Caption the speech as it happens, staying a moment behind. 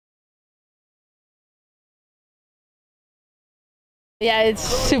Yeah, it's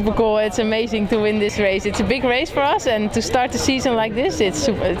super cool. It's amazing to win this race. It's a big race for us, and to start the season like this, it's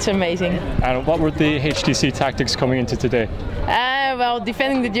amazing. And what were the HTC tactics coming into today? Well,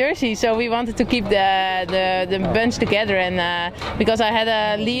 defending the jersey, so we wanted to keep the bunch together, and because I had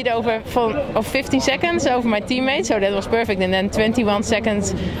a lead of 15 seconds over my teammate, so that was perfect, and then 21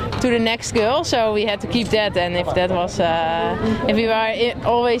 seconds to the next girl, so we had to keep that, and if we were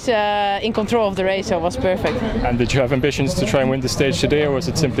always in control of the race, so it was perfect. And did you have ambitions to try and win the stage today, or was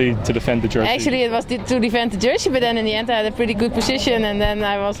it simply to defend the jersey? Actually, it was to defend the jersey, but then in the end I had a pretty good position, and then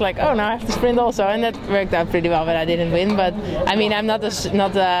I was like, oh, now I have to sprint also, and that worked out pretty well, but I didn't win. But I mean,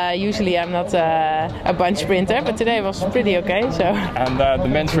 usually I'm not a bunch sprinter, but today was pretty okay. So. And the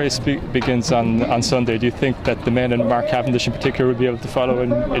men's race begins on Sunday. Do you think that the men and Mark Cavendish in particular will be able to follow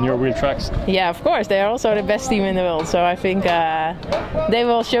in your wheel tracks? Yeah, of course. They are also the best team in the world, so I think they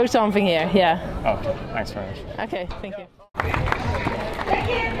will show something here. Yeah. Okay. Thanks very much. Okay. Thank you.